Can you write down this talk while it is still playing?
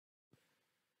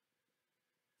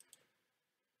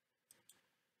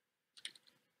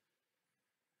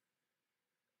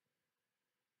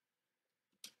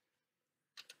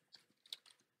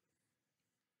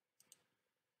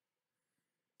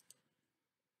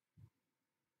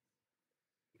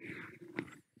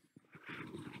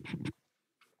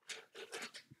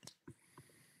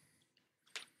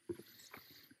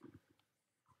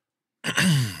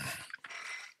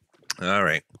All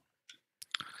right.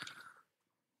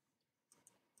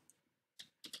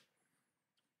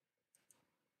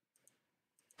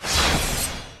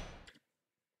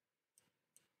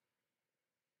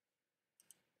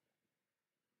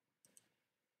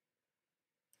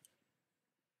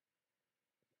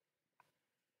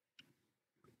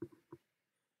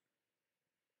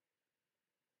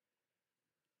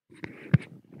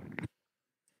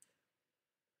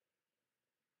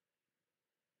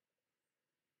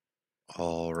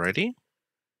 Alrighty.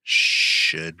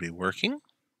 Should be working.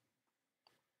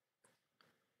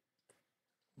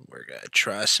 We're gonna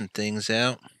try some things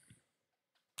out.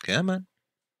 Come on.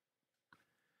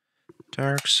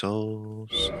 Dark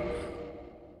Souls.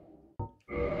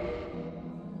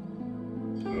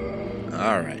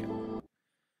 Alright.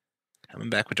 Coming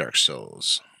back with Dark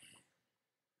Souls.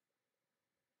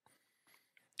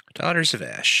 Daughters of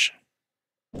Ash.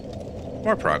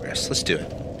 More progress. Let's do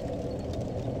it.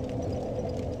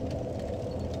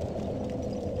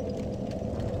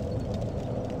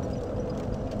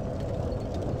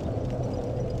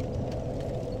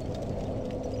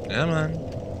 Come on.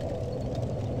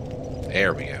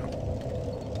 There we go.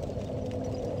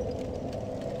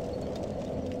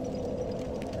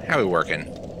 How are we working?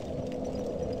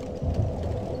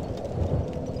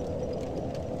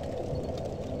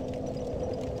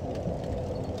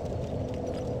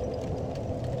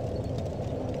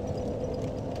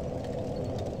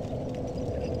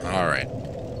 All right.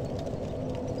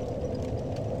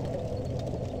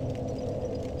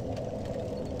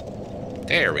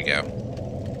 There we go.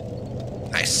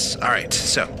 Nice. All right,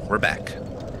 so we're back.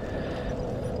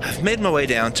 I've made my way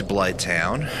down to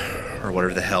Blighttown, or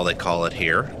whatever the hell they call it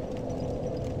here.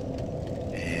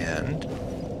 And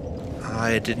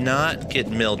I did not get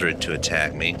Mildred to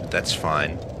attack me. That's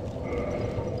fine.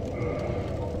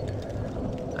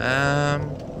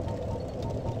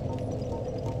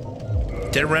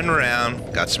 Did run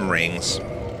around, got some rings.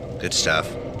 Good stuff.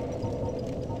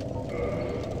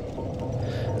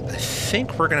 I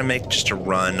think we're gonna make just a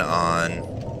run on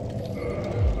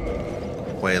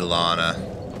Quaylana.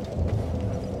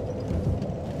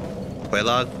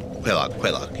 Quelaag?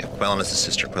 Quelaag. Yeah, Quaylana's the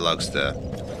sister. Quelaag's the...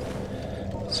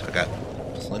 So I got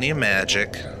plenty of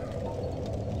magic.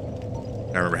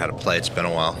 I remember how to play, it's been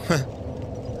a while.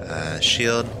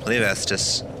 Shield, plenty of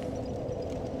Estus.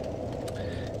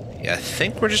 Yeah, I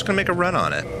think we're just gonna make a run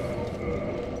on it.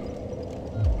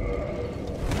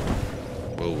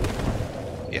 Whoa.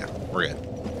 Yeah, we're good.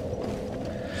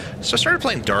 So I started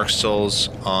playing Dark Souls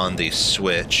on the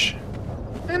Switch,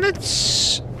 and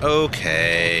it's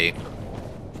okay.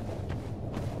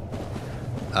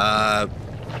 I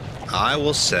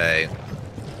will say,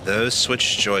 those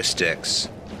Switch joysticks,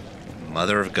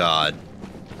 Mother of God,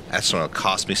 that's gonna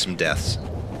cost me some deaths.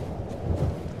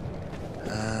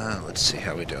 Let's see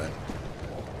how we doing.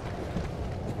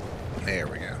 There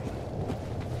we go.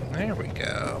 There we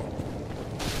go.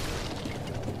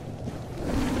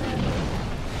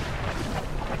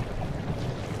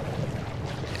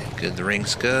 Okay, good, the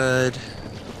ring's good.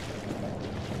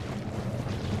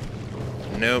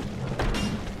 Nope.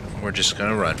 We're just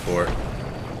gonna run for it.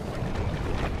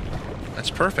 That's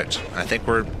perfect. I think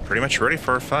we're pretty much ready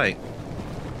for a fight.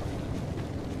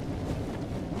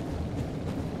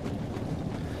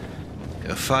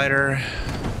 Go fighter.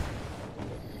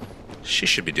 She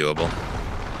should be doable.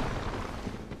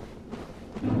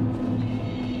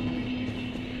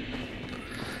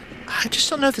 I just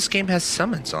don't know if this game has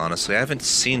summons, honestly. I haven't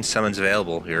seen summons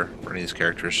available here for any of these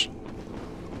characters.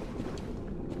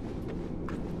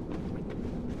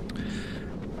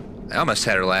 I almost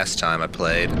had her last time I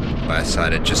played, but I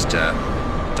decided just to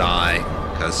die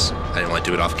because I didn't want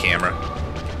to do it off camera.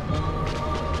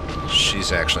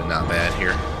 She's actually not bad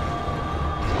here.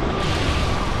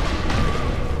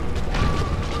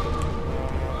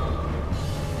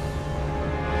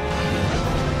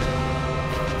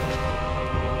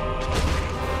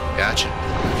 Gotcha.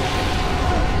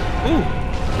 Ooh,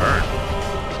 burn.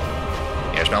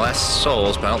 Yeah, it's my last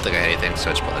souls, but I don't think I had anything, so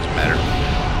it probably doesn't matter.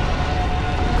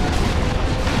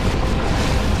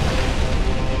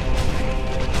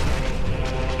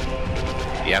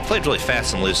 Yeah, I played really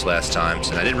fast and loose last time,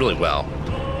 and I did really well.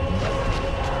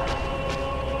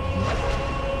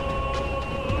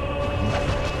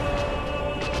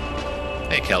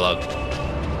 Hey, Kellogg.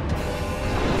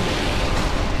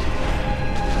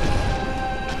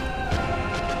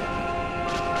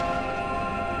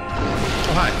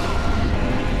 Oh, hi.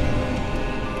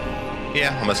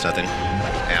 Yeah, almost nothing.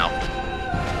 Ow.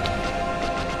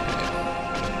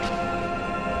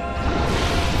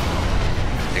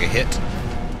 Take a hit.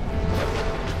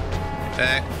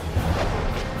 Back.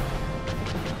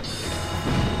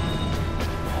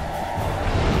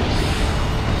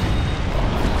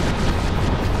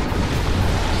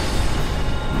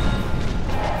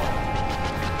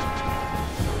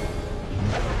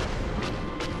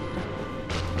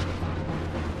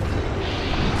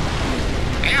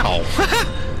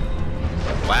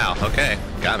 Wow, okay.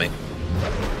 Got me.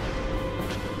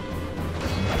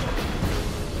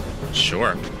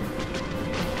 Sure.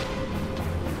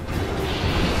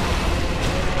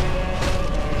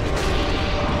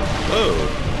 Whoa,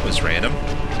 that was random.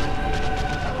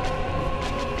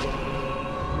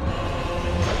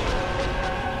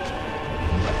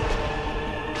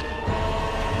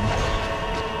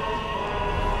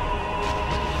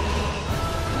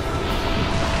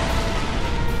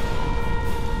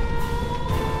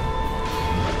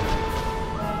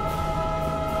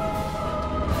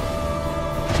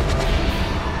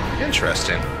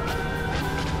 Interesting.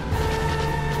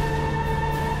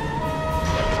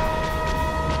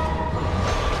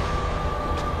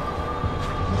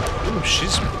 Ooh,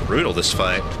 she's brutal, this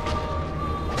fight.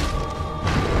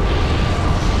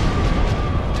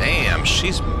 Damn,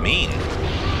 she's mean.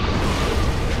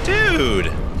 Dude!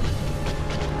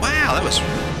 Wow, that was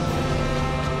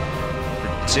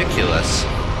ridiculous.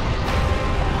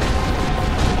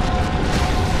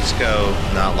 Let's go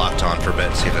not locked on for a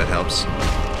bit, see if that helps.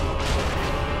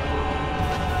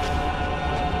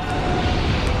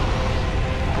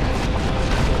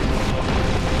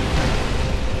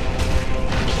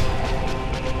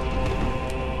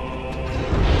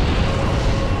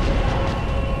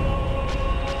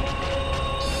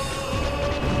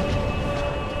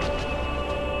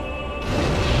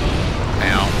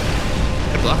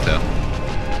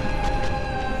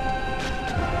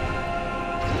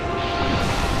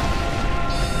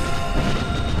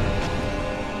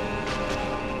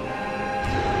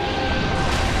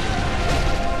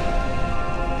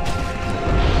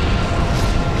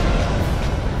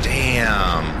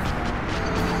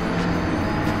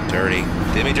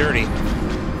 Dirty.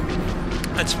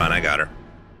 That's fine, I got her.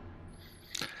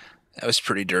 That was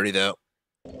pretty dirty though.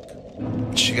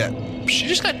 She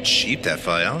just got cheap that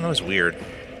fight. I don't know, it was weird.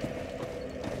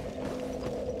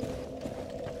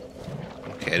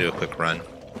 Okay, I do a quick run.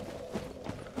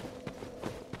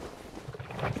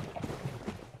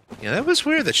 Yeah, that was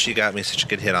weird that she got me such a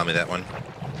good hit on me, that one.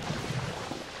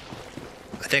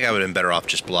 I think I would have been better off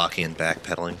just blocking and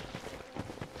backpedaling.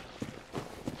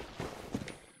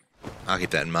 I'll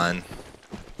keep that in mind.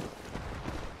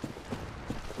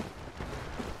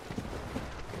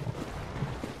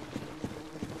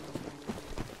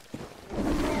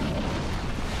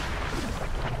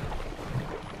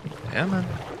 Yeah, man.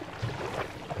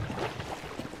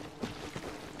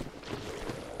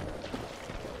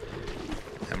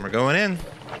 And we're going in.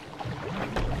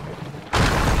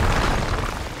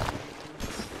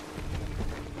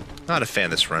 Not a fan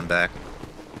of this run back.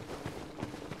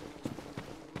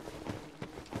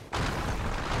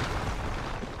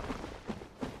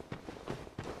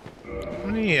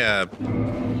 I only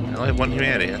have one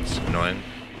humanity. That's annoying.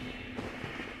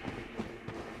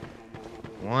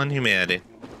 One humanity.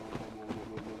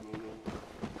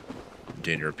 I'm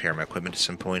doing to repair my equipment at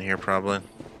some point here, probably.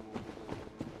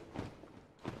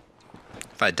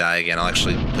 If I die again, I'll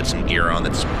actually put some gear on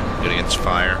that's good against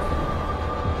fire.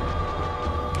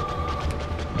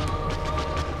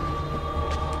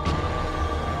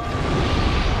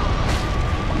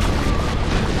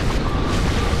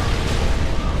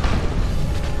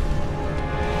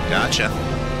 Gotcha.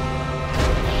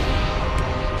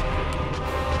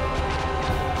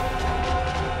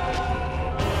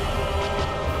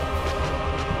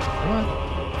 Come on.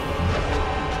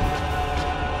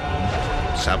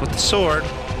 Stop with the sword.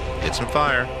 Get some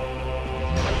fire.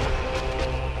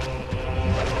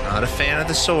 Not a fan of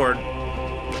the sword.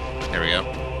 There we go.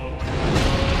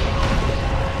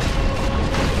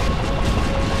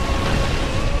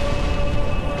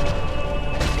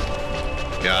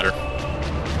 Got her.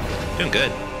 Doing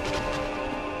good.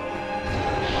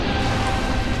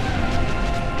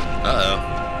 Uh-oh.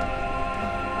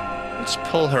 Let's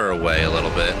pull her away a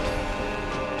little bit.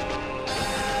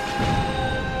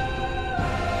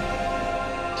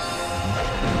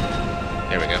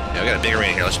 There we go. Yeah, we got a big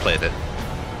arena here. Let's play with it.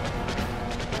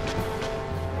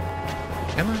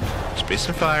 Come on. Space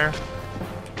and fire.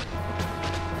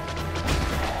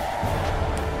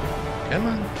 Come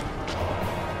on.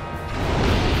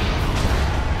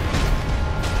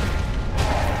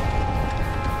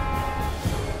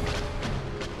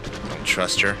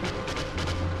 Trust her.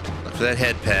 Look for that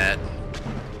head pat.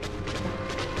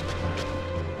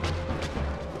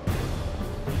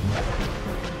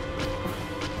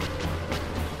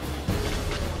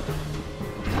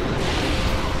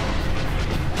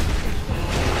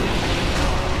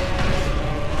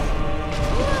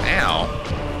 Ow.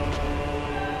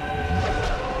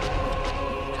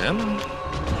 Come on.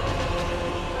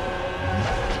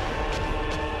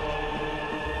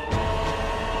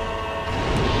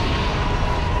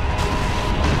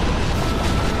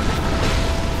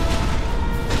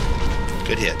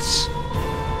 hits.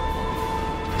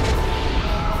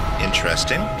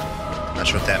 Interesting. Not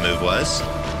sure what that move was.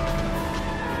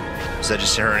 Was that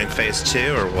just her in phase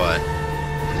 2 or what?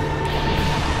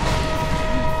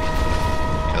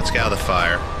 Okay, let's get out of the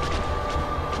fire.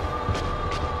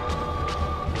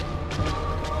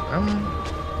 Come on.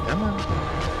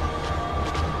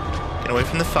 Get away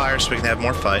from the fire so we can have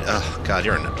more fight. Oh, God,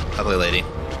 you're an ugly lady.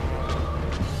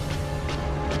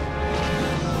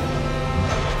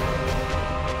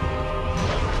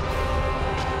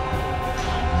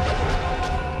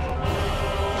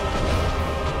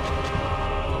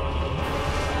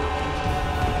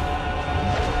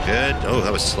 Good. Oh,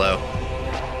 that was slow.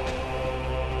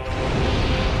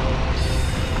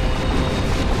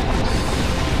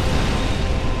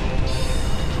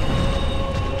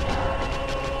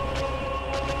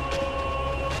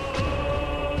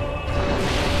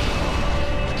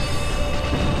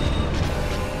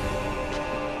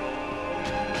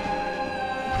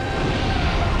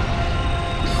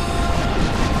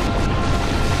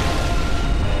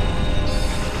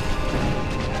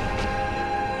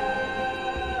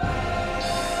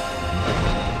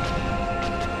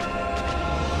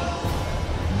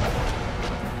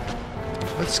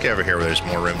 Let's get over here where there's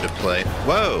more room to play.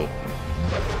 Whoa!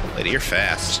 Lady, you're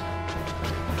fast.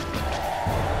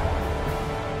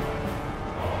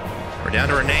 We're down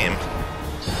to our name.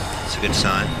 That's a good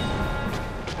sign.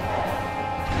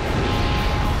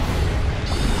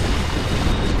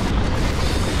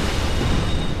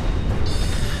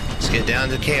 Let's get down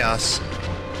to chaos.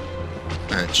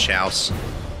 And chouse.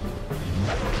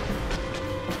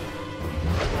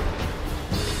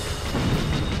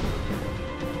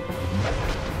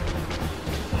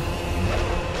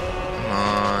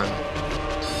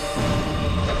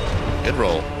 Good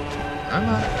roll. Come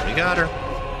on, we got her.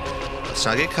 Let's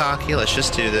not get cocky. Let's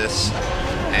just do this.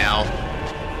 Ow.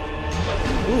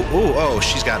 Ooh, oh,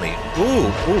 she's got me.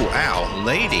 Ooh, ow.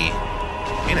 Lady.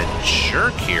 Being a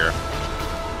jerk here.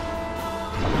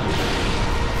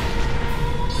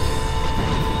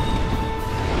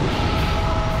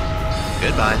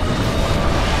 Goodbye.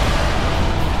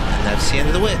 And that's the end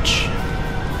of the witch.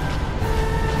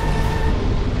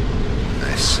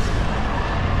 Nice.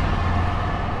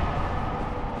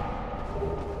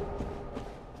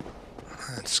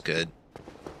 That's good.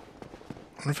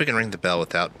 I wonder if we can ring the bell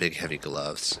without big, heavy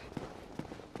gloves.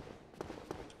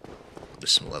 Do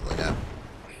some leveling up.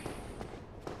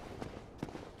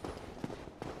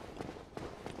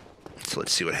 So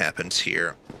let's see what happens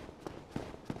here.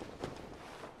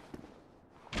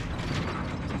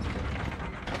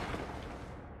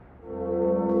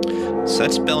 So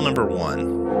that's bell number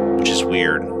 1, which is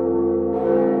weird.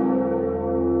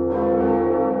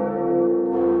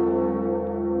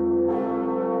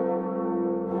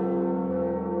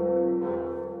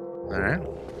 Alright.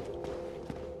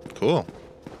 Cool.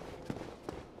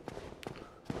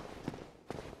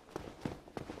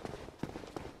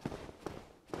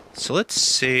 So let's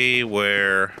see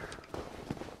where...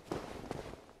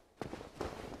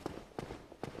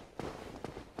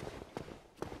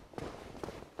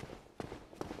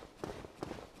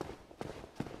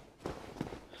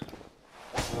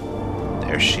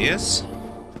 There she is.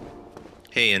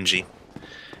 Hey, Angie.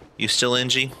 You still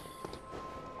Angie?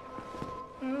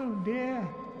 Oh dear.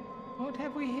 What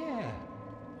have we here?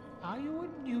 Are you a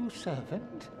new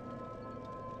servant?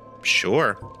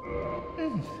 Sure.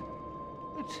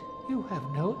 But you have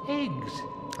no eggs.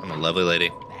 I'm a lovely lady.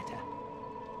 Matter.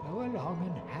 Go along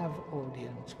and have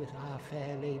audience with our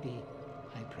fair lady.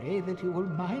 I pray that you will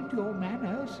mind your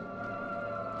manners.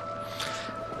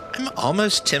 I'm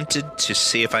almost tempted to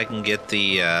see if I can get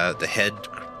the head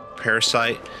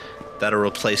parasite that'll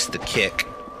replace the kick,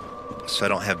 so I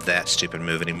don't have that stupid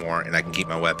move anymore, and I can keep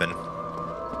my weapon.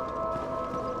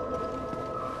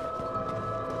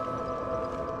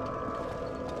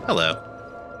 Hello.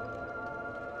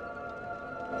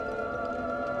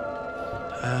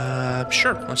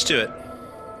 Sure, let's do it.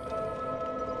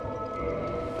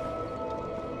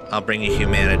 I'll bring you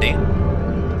humanity.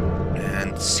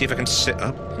 And see if I can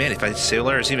oh, man, if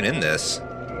Sailor is even in this.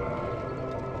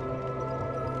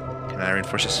 Can I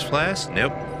reinforce this flask?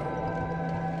 Nope.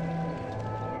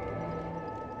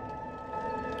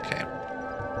 Okay.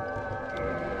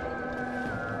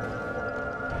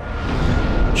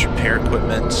 Repair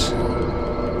equipment.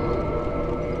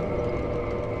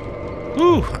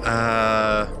 Woo!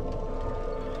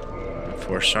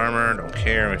 Force armor, don't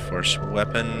care. Force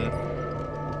weapon.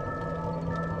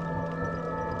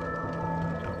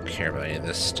 Don't care about any of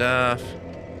this stuff.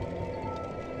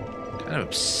 Kind of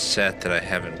upset that I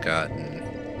haven't gotten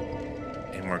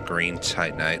any more green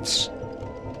Titanites.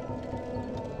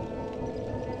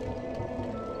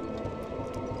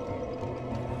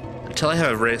 until I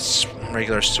have a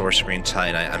regular source screen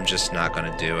tight, I'm just not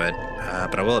going to do it.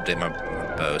 But I will update my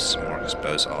bow some more, because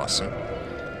bow's awesome.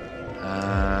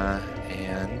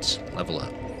 And level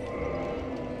up.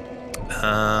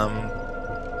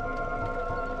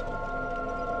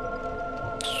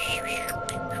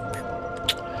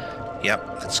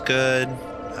 Yep, that's good.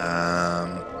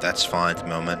 That's fine at the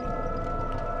moment.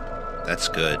 That's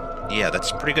good. Yeah,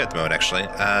 that's pretty good at the moment, actually.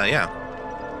 Yeah.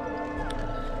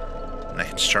 And I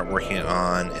can start working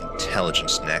on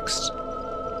intelligence next.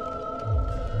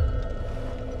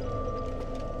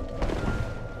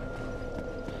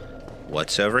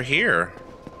 What's over here?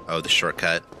 Oh, the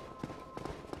shortcut.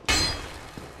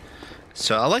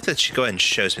 So I like that she go ahead and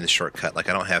shows me the shortcut. Like,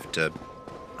 I don't have to...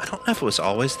 I don't know if it was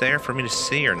always there for me to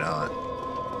see or not.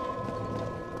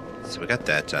 So we got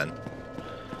that done.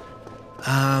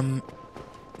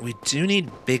 We do need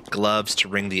big gloves to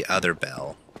ring the other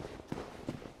bell.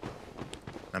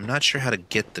 I'm not sure how to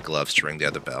get the gloves to ring the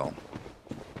other bell.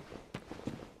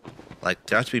 Like,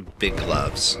 there have to be big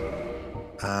gloves.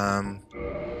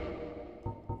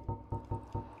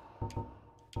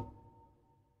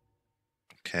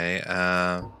 Okay,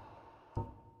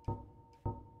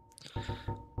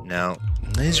 now,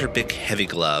 these are big, heavy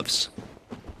gloves.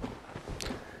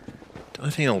 The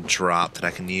only thing it'll drop that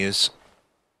I can use.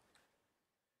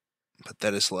 But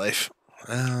that is life.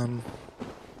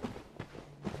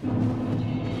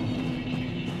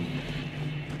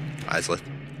 Isleth.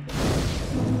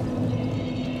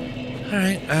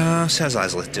 Alright, so how's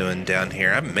Isleth doing down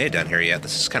here? I haven't made it down here yet.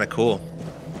 This is kind of cool.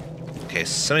 Okay,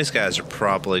 so some of these guys are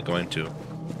probably going to...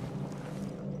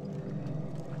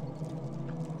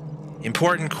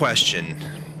 Important question.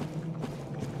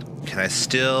 Can I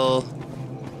still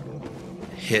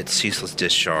hit Ceaseless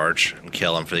Discharge and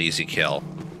kill him for the easy kill?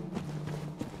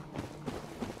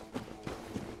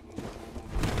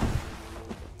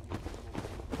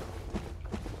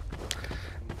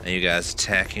 Are you guys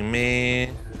attacking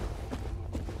me?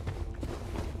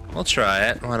 We'll try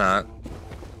it. Why not?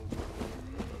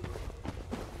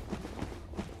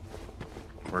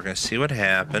 We're gonna see what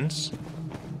happens.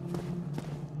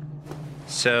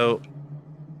 So,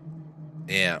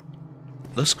 yeah,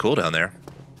 looks cool down there.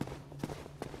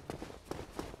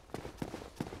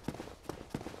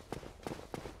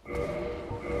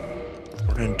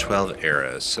 412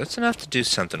 arrows. So that's enough to do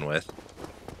something with.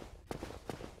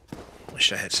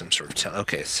 Wish I had some sort of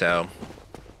okay, so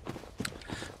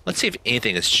let's see if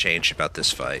anything has changed about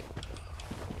this fight.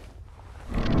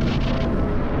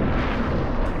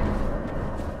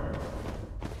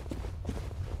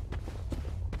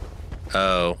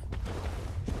 Oh.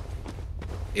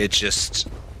 He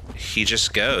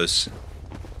just goes.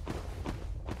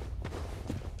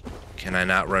 Can I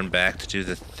not run back to do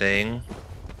the thing?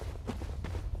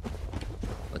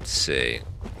 Let's see.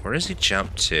 Where does he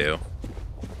jump to?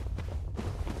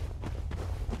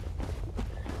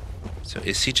 So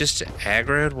is he just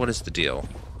aggroed? What is the deal?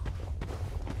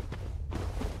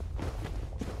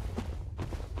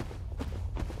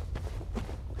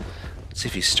 Let's see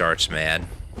if he starts mad.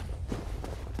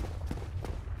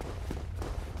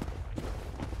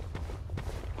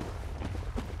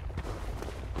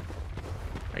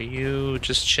 Are you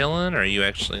just chilling, or are you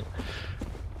actually...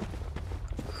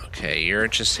 Okay, you're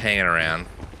just hanging around.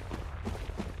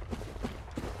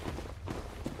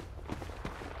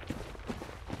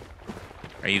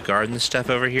 Are you guarding the stuff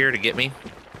over here to get me?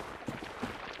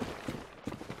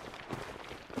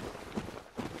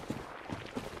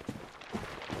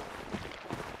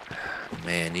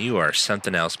 Man, you are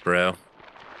something else, bro.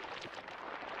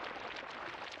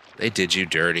 They did you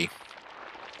dirty.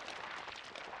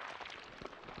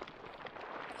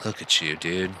 Look at you,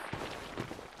 dude.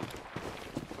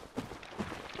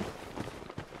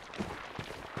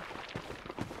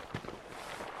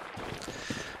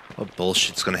 What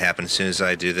bullshit's gonna happen as soon as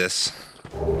I do this?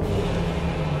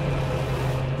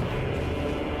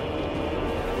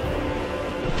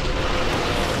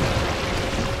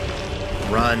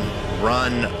 Run,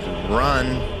 run,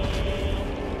 run.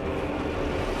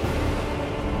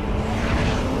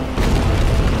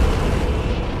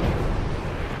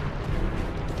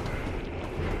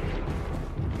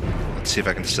 See if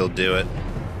I can still do it.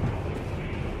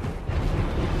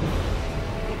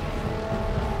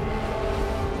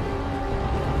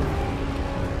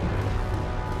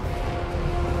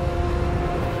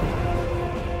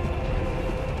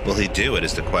 Will he do it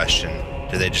is the question.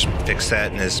 Do they just fix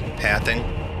that in his pathing?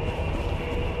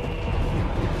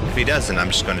 If he doesn't, I'm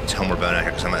just going to homeward bound out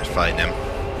here because I'm not fighting him.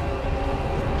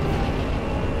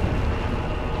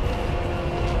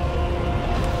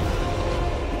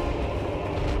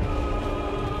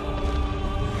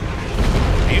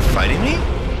 Fighting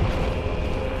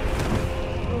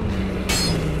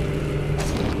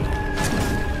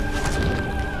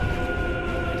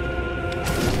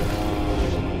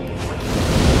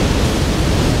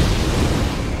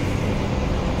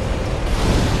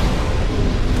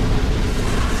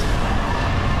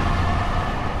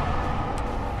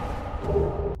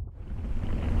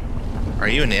Are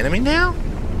you an enemy now?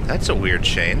 That's a weird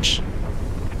change.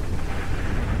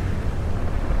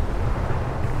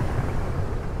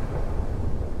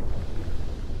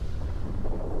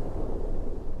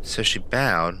 So she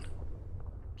bowed.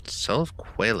 Soul of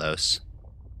Quelos.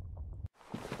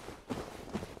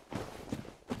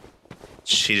 Did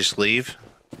she just leave?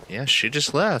 Yeah, she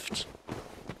just left.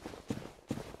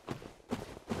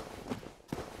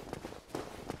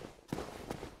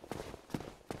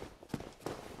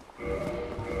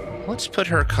 Let's put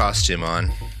her costume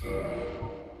on.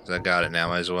 'Cause I got it now,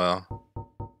 might as well.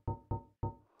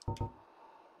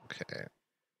 Okay.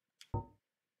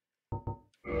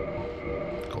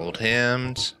 Gold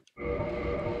hymns.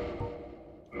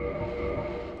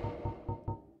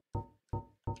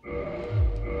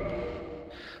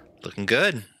 Looking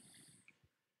good.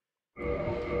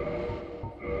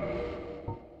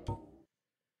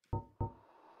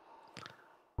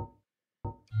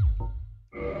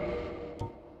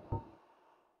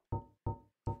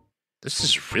 This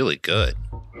is really good.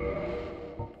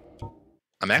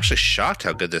 I'm actually shocked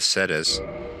how good this set is.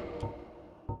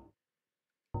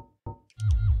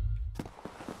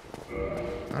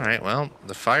 Alright, well,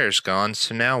 the fire's gone,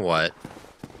 so now what?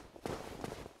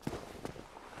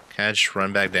 Can I just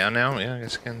run back down now? Yeah, I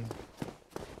guess I can.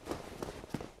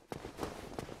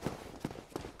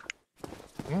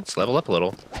 Well, let's level up a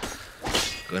little.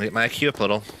 Gonna get my IQ up a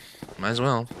little. Might as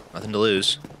well. Nothing to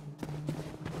lose.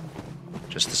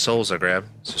 Just the souls I grab.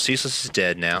 So Ceaseless is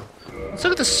dead now. Let's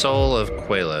look at the soul of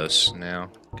Quelos now.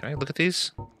 Can I look at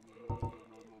these?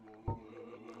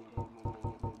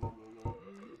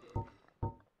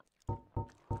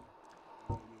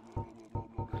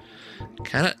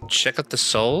 Can I check out the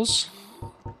souls?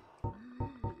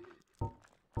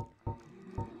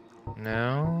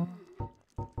 No.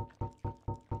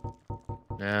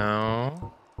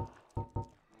 No.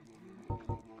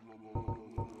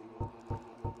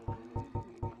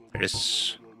 There it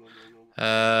is.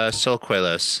 Soul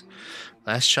Quelos.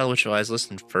 Last child which lies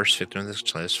listed first victim of this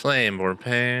child's flame. Born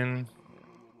pain.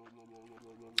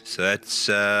 So that's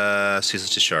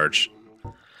Ceaseless Discharge.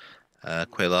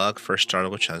 Quelog, first started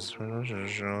which has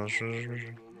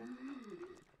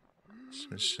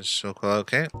so cool.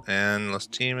 Okay, and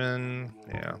Lost Demon,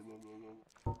 yeah.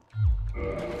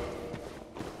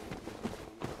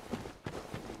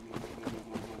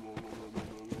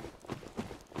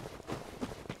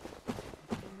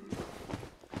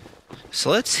 So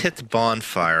let's hit the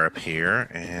bonfire up here,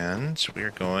 and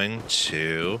we're going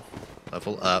to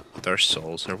level up with our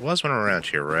souls. There was one around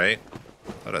here, right?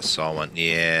 Thought I saw one.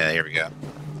 Yeah, here we go.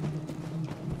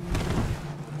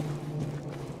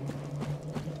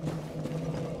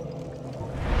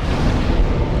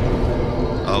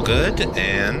 All good,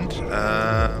 and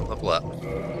level up.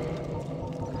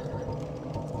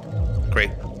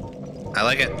 Great. I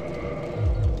like it.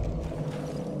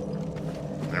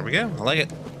 There we go. I like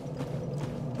it.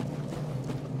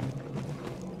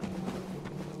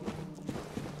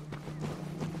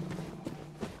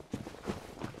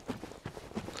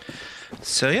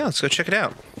 So yeah, let's go check it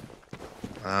out.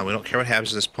 We don't care what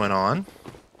happens at this point on.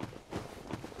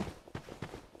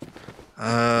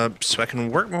 So I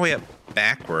can work my way up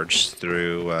backwards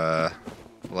through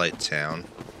Light Town.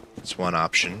 That's one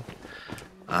option.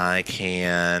 I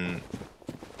can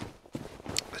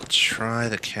try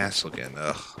the castle again.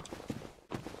 Ugh.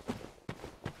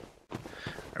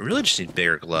 I really just need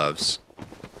bigger gloves.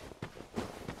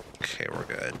 Okay, we're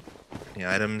good. Any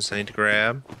items I need to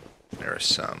grab? There are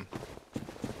some.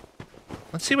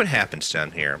 Let's see what happens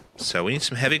down here. So we need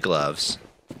some heavy gloves.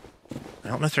 I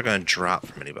don't know if they're going to drop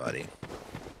from anybody.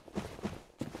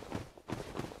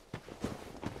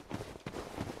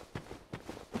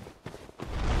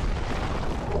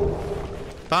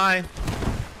 Bye.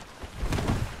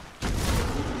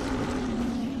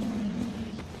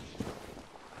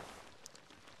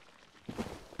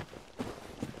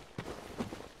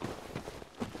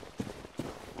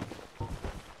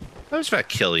 I was about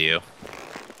to kill you.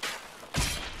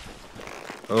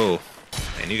 Oh,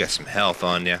 man, you got some health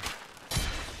on you.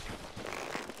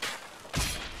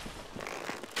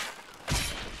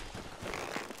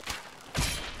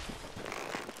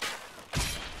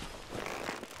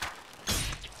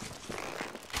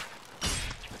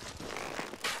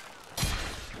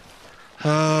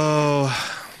 Oh.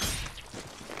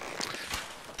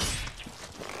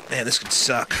 Man, this could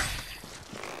suck.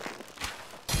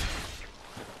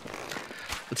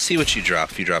 Let's see what you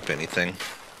drop, if you drop anything.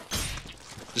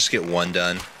 Just get one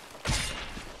done.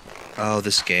 Oh,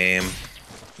 this game.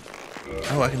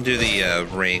 Oh, I can do the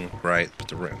ring, right? Put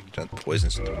the ring,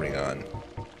 poisons the ring on.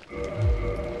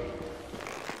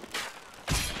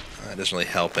 That doesn't really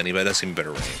help any, but it does give me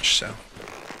better range, so.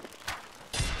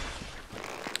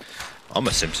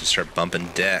 Almost seems to start bumping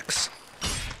decks.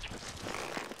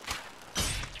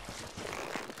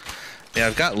 Yeah,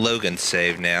 I've got Logan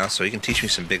saved now, so he can teach me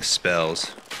some big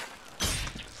spells.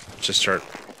 Just start,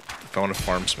 if I want to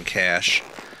farm some cash,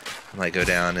 I might go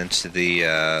down into the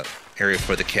area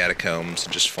for the catacombs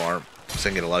and just farm, because I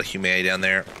can get a lot of humanity down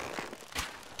there.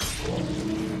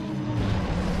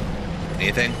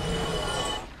 Anything?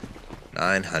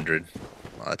 900.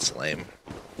 Well, that's lame.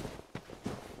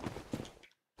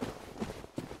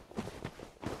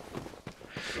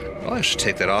 Well, I should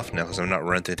take that off now because I'm not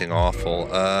running anything awful.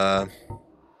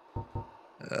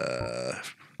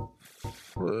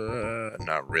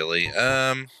 Not really.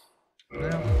 Well,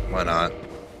 why not?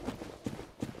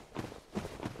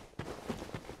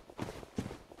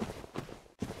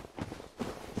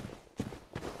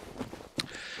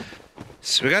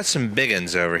 So we got some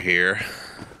biggins over here.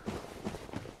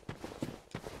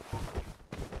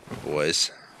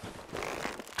 Boys.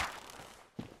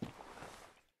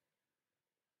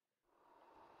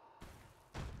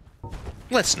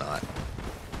 Let's not.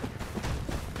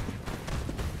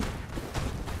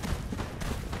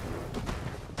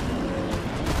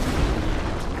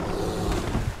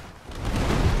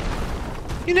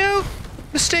 You know,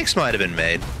 mistakes might have been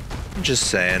made. I'm just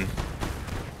saying.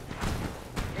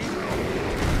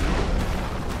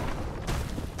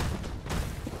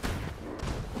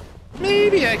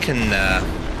 Maybe I can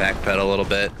backpedal a little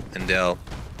bit and they'll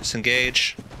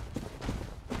disengage.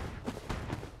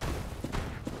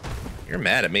 You're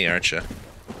mad at me, aren't you?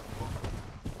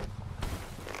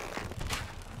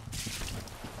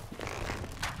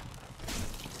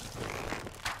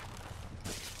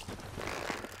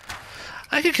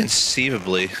 I could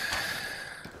conceivably...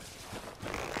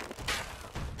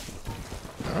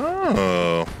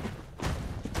 Oh...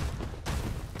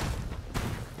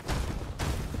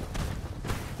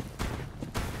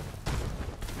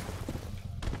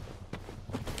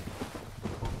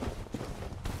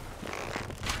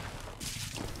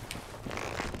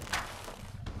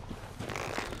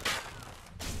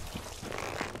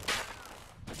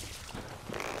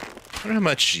 I wonder how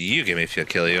much you give me if I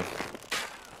kill you.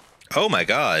 Oh my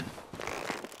god.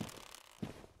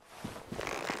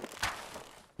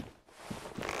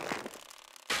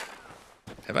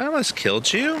 Have I almost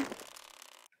killed you?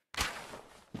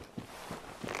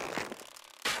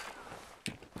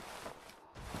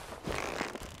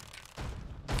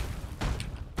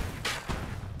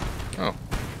 Oh.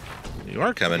 You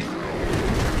are coming.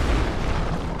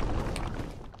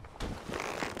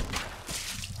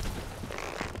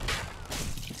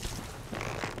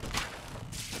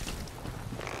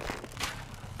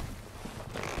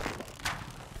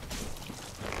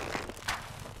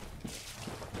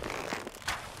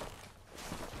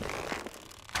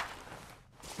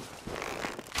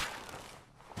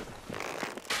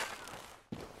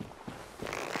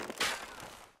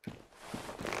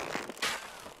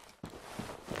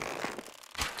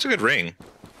 It's a good ring.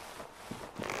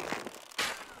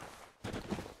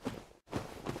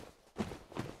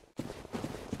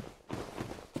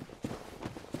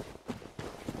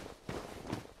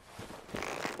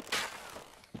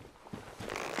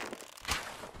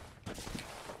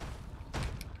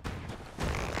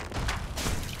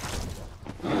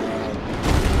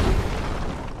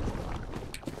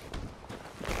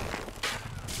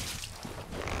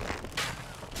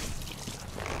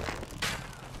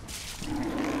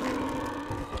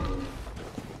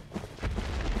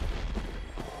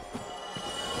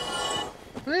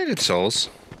 Good souls,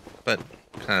 but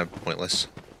kind of pointless.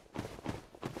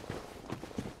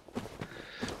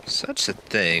 Such a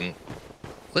thing.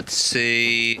 Let's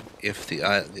see if the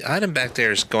item back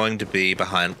there is going to be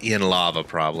in lava,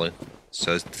 probably.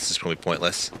 So this is probably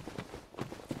pointless.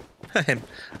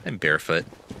 I'm barefoot.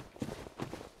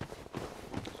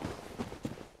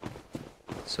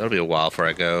 So it'll be a while before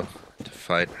I go to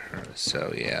fight her.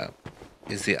 So yeah.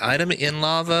 Is the item in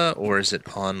lava, or is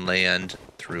it on land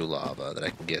through lava that I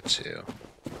can get to?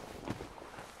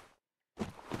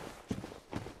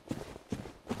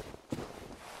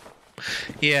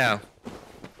 Yeah.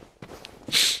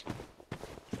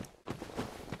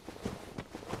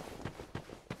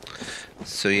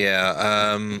 So yeah,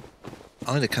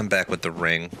 I'll need to come back with the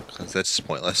ring, because that's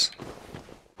pointless.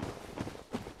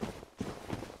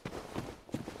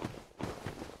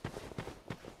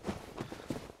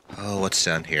 Oh, what's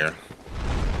down here?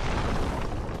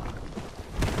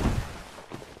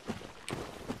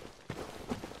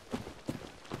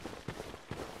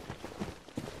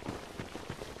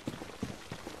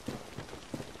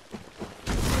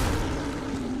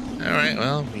 Alright,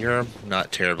 well, You're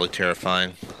not terribly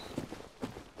terrifying.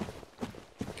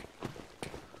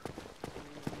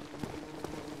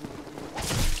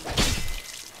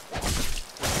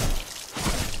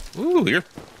 Ooh, you're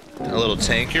a little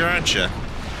tankier, aren't you?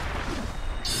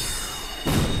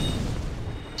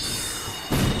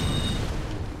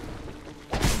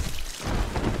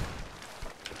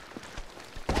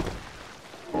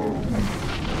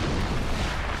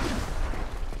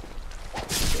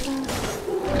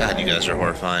 God, you guys are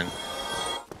horrifying.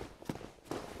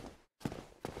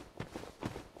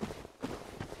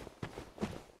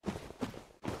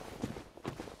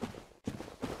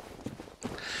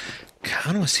 God,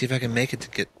 I want to see if I can make it to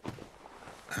get...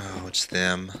 Oh, it's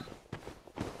them.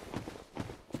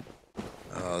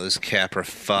 Oh, those Capra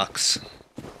fucks.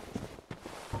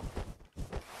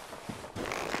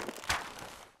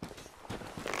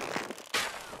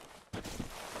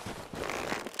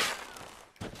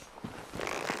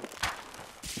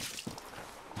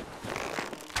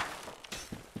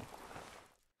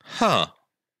 Huh.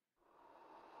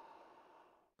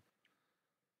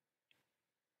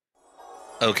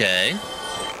 Okay.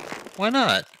 Why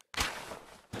not?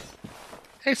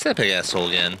 Hey, it's that big asshole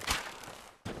again.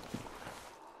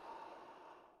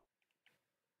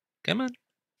 Come on.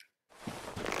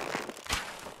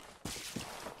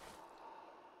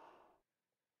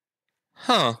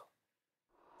 Huh.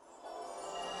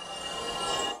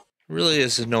 Really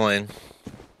is annoying.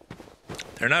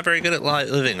 They're not very good at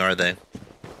living, are they?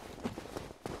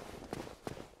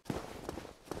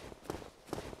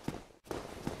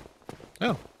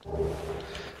 Oh.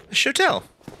 A Shotel.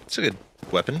 It's a good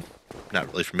weapon. Not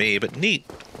really for me, but neat.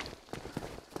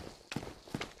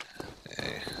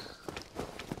 Okay.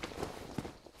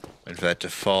 Wait for that to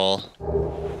fall.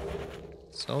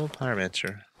 Soul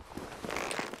Pyromancer.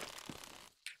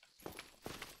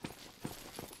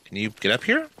 Can you get up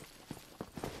here?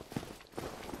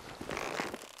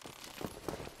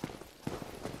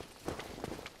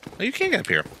 Oh, you can get up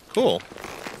here. Cool.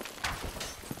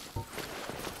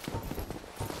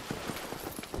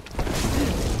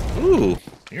 Ooh,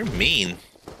 you're mean.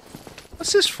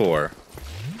 What's this for?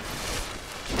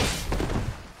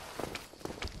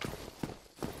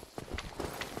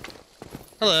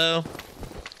 Hello.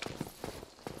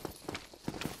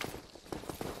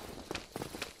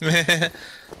 We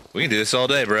can do this all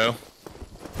day, bro.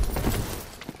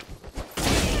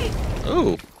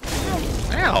 Ooh.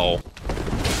 Ow.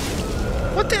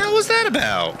 What the hell was that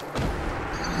about?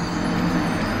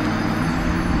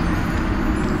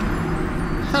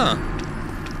 Huh.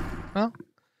 Well,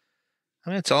 I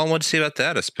mean, that's all I wanted to see about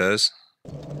that, I suppose.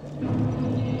 I'm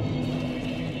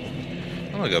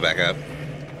gonna go back up.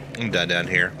 I'm done down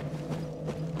here.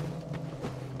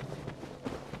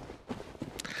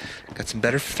 Got some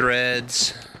better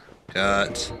threads.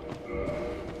 Got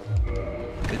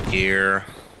good gear.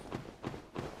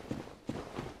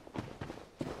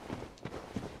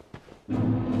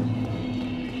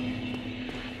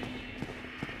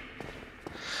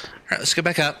 Alright, let's go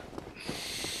back up.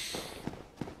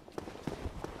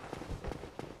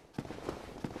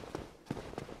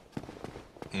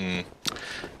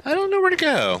 I don't know where to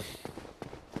go.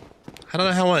 I don't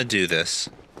know how I want to do this.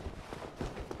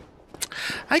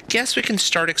 I guess we can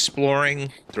start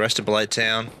exploring the rest of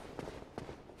Blighttown.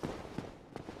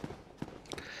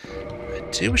 I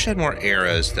do wish I had more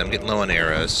arrows. I'm getting low on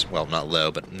arrows. Well, not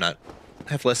low, but I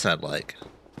have less than I'd like.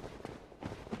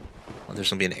 Well, there's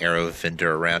going to be an arrow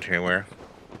vendor around here anywhere.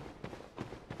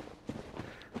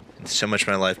 And so much of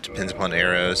my life depends upon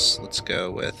arrows. Let's go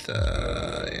with,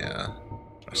 yeah.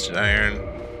 Rusted iron.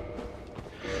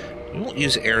 We won't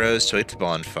use arrows to wait for the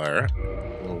bonfire.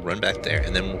 We'll run back there,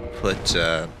 and then we'll put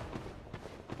the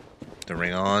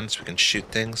ring on so we can shoot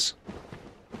things.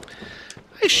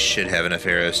 I should have enough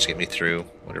arrows to get me through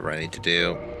whatever I need to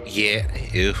do. Yeah,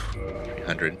 ew,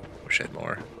 300. Wish I had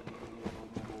more.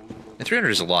 And 300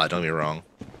 is a lot, don't get me wrong.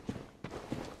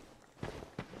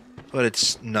 But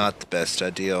it's not the best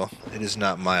ideal. It is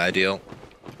not my ideal.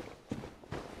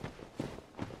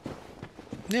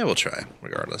 Yeah, we'll try,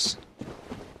 regardless.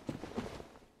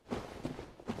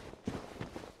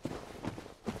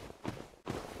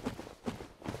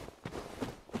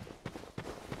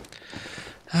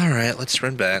 Alright, let's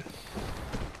run back.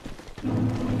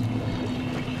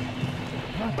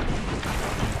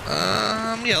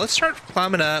 Yeah, let's start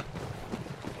climbing up.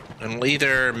 And we'll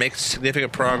either make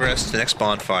significant progress to the next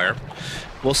bonfire.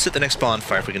 We'll sit the next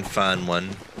bonfire if we can find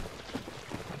one.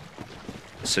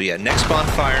 So yeah, next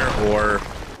bonfire or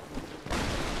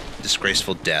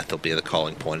disgraceful death will be the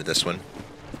calling point of this one.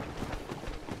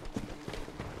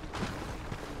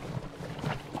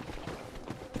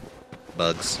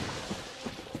 Bugs.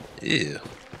 Ew.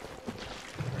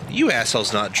 You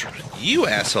assholes not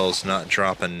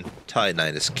dropping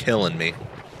Titanite is killing me.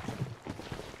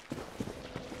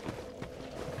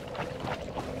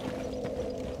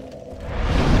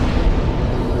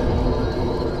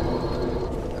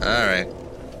 Alright.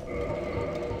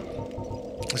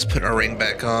 Let's put our ring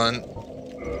back on.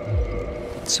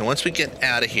 So once we get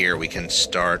out of here, we can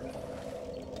start.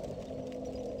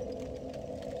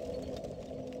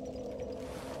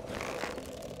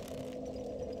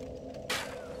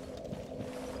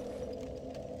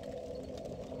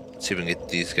 See if we can get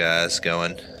these guys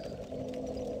going.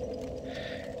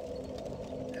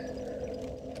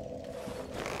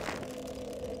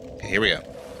 Okay, here we go.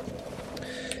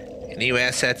 Any new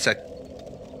assets?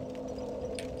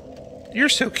 You're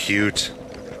so cute.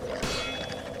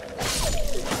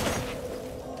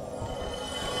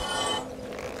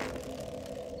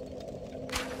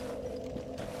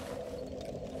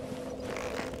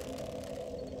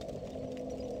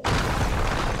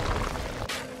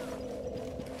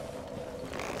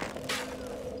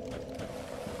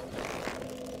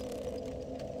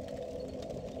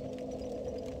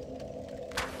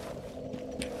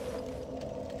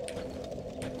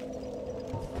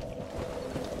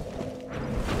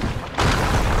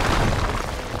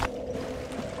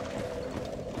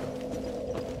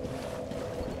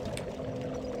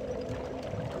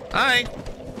 Hi!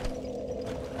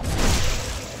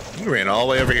 You ran all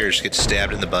the way over here just to get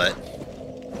stabbed in the butt.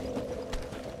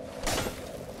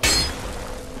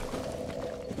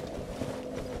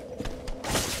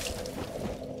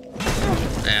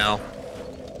 Ow.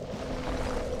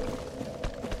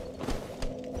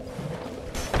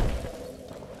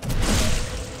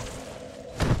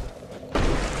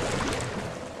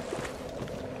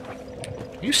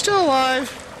 You still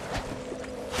alive?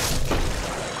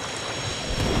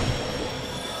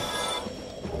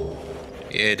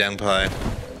 Yeah, dung pie. I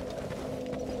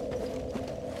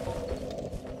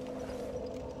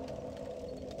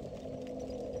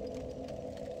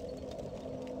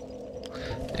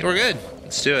think we're good.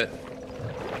 Let's do it.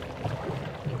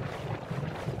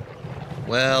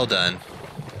 Well done.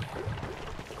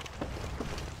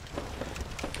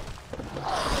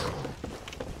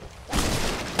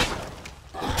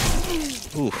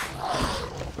 Oof.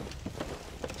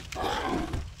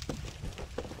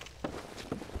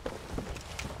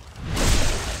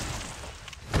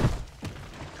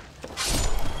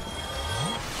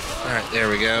 Alright, there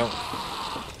we go.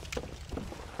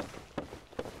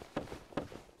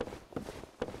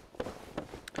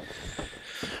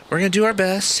 We're gonna do our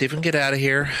best, see if we can get out of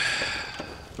here.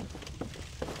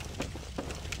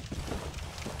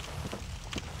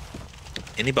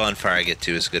 Any bonfire I get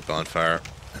to is a good bonfire,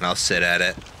 and I'll sit at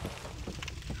it.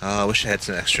 Oh, I wish I had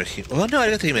some extra well, no, I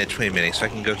got the human at 20 minutes, so I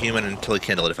can go human and totally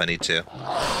kindle it if I need to.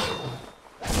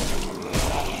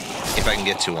 If I can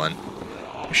get to one.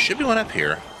 There should be one up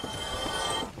here.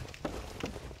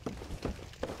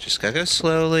 Just gotta go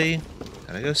slowly.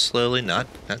 Gotta go slowly, not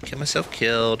get myself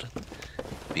killed.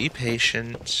 Be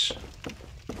patient.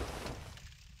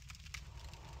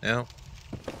 No.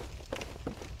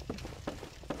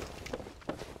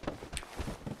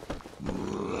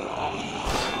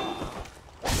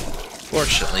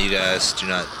 Fortunately, you guys do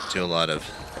not do a lot of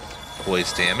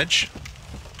poise damage.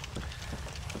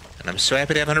 And I'm so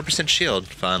happy to have 100% shield,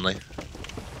 finally.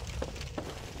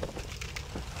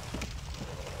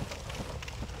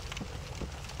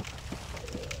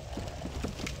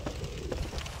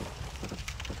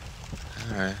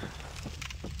 Alright.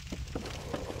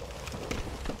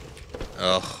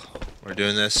 Oh, we're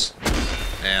doing this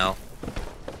now.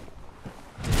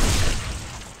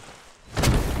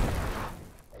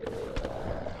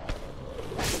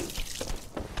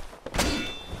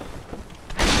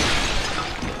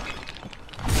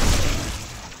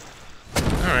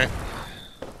 Alright.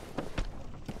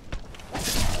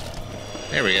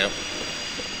 There we go.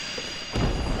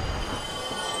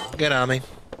 Get on me.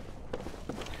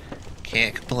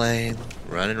 Can't complain.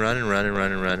 Running.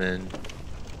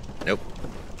 Nope.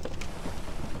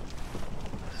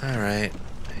 Alright.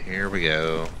 Here we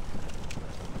go.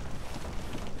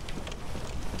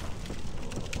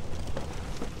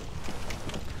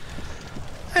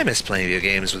 I miss playing video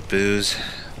games with booze,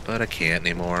 but I can't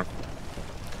anymore.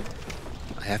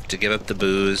 I have to give up the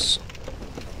booze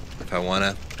if I want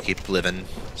to keep living.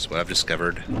 That's what I've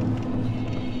discovered.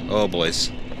 Oh,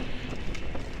 boys.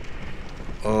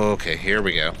 Okay, here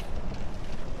we go.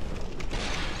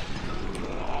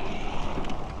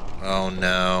 Oh,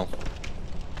 no.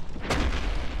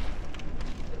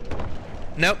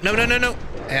 Nope, no.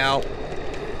 Ow.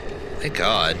 Thank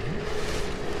God.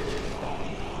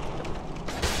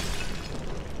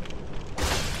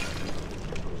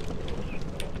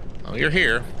 Oh, you're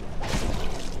here.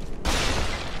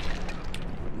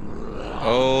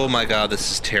 Oh my god, this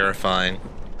is terrifying.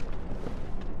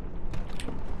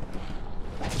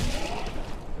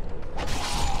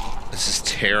 This is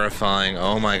terrifying.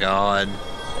 Oh my god.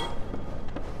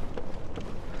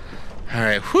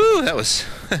 Alright, whew, that was...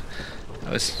 that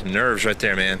was nerves right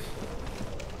there, man.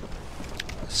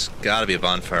 There's gotta be a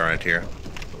bonfire right here.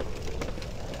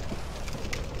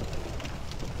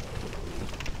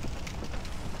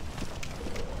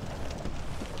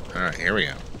 Alright, here we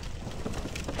go.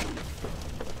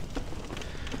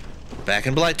 Back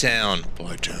in Blighttown.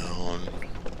 Blighttown.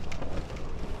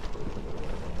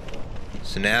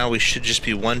 So now we should just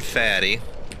be one fatty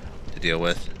to deal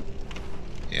with.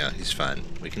 Yeah, he's fine.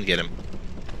 We can get him.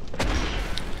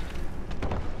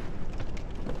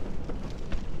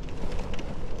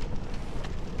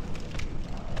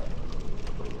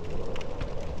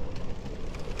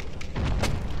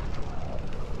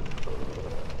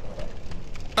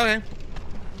 Okay.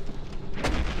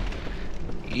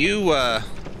 You,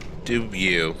 do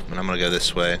you, and I'm gonna go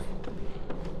this way.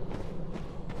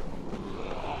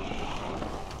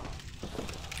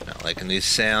 Not liking these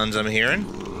sounds I'm hearing.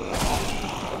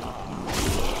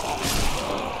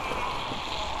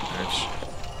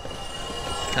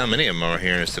 How many of them are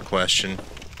here is the question.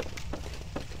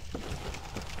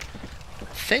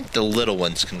 I think the little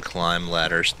ones can climb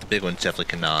ladders. The big ones definitely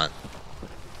cannot.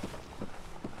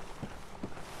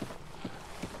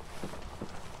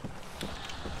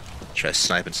 Try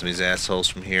sniping some of these assholes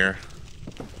from here.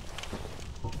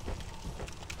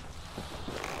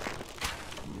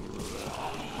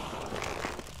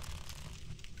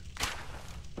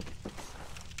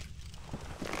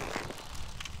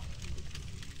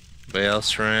 Anybody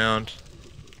else around?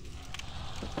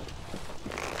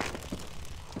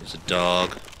 There's a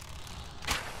dog.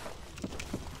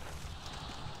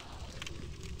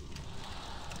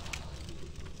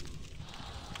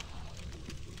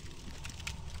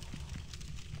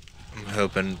 I'm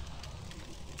hoping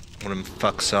one of them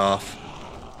fucks off.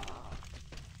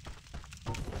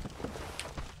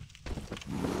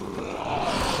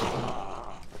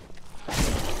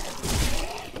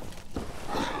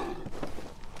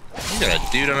 You got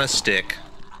a dude on a stick.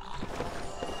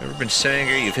 Ever been so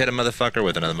angry you've hit a motherfucker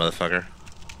with another motherfucker?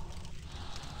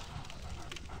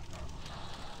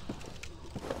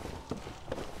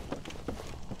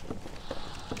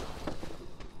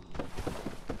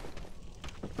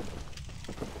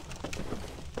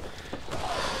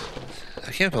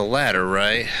 I can't have a ladder,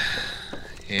 right?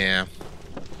 Yeah.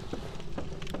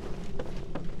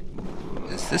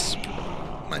 Is this...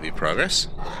 might be progress?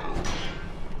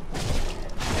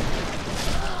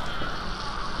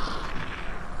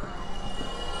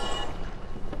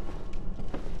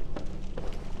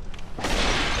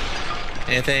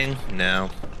 Anything?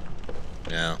 No.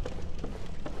 No.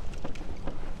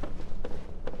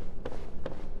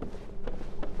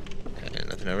 Okay,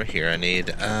 nothing over here I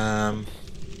need.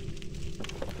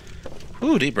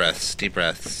 Ooh, deep breaths, deep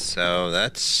breaths. So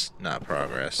that's not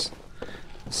progress.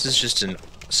 This is just a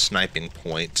sniping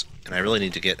point, and I really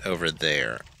need to get over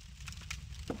there.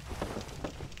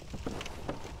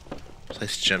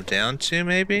 Place to jump down to,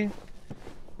 maybe?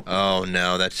 Oh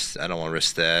no, that's... I don't want to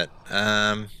risk that.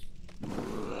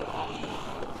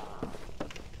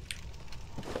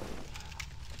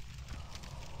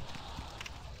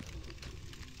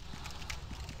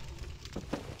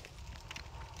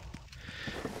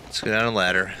 Let's go down a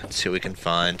ladder and see what we can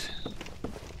find.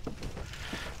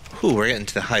 Ooh, we're getting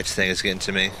to the heights thing. It's getting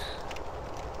to me.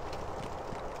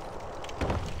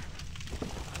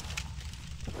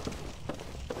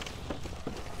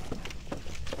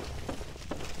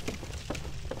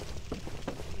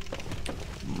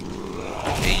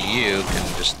 Hey, you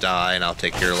can just die and I'll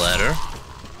take your ladder.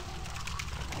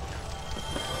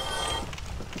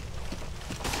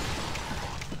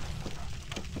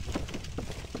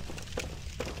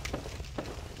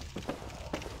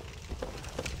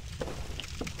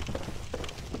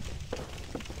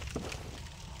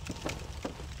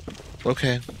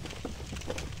 Okay. I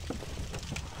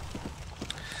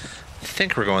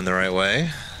think we're going the right way.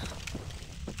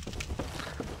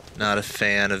 Not a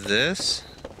fan of this.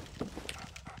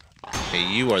 Hey,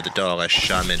 you are the dog I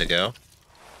shot a minute ago.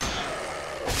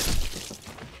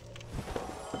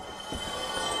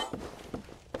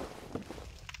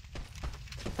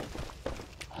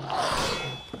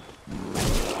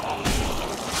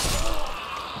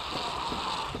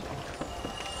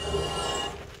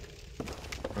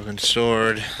 Broken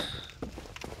sword.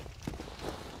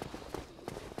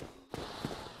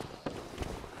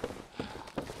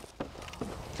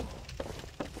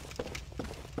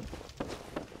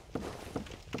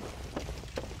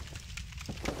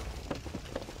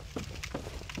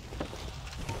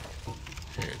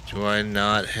 Do I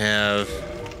not have...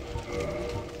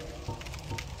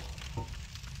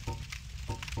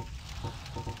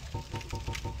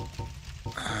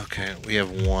 Okay, we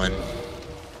have one.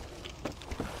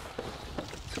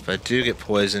 If I do get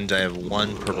poisoned, I have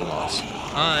one purple moss.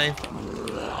 Hi!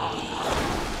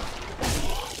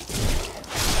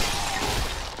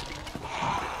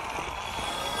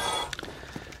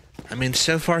 I mean,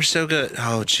 so far so good.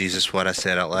 Oh, Jesus, what I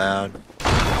said out loud.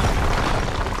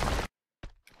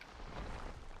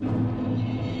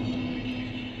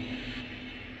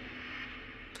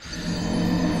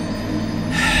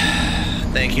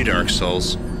 Thank you, Dark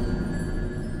Souls.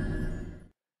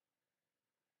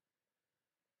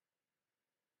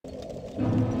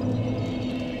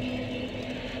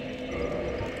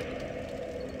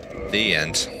 The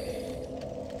end.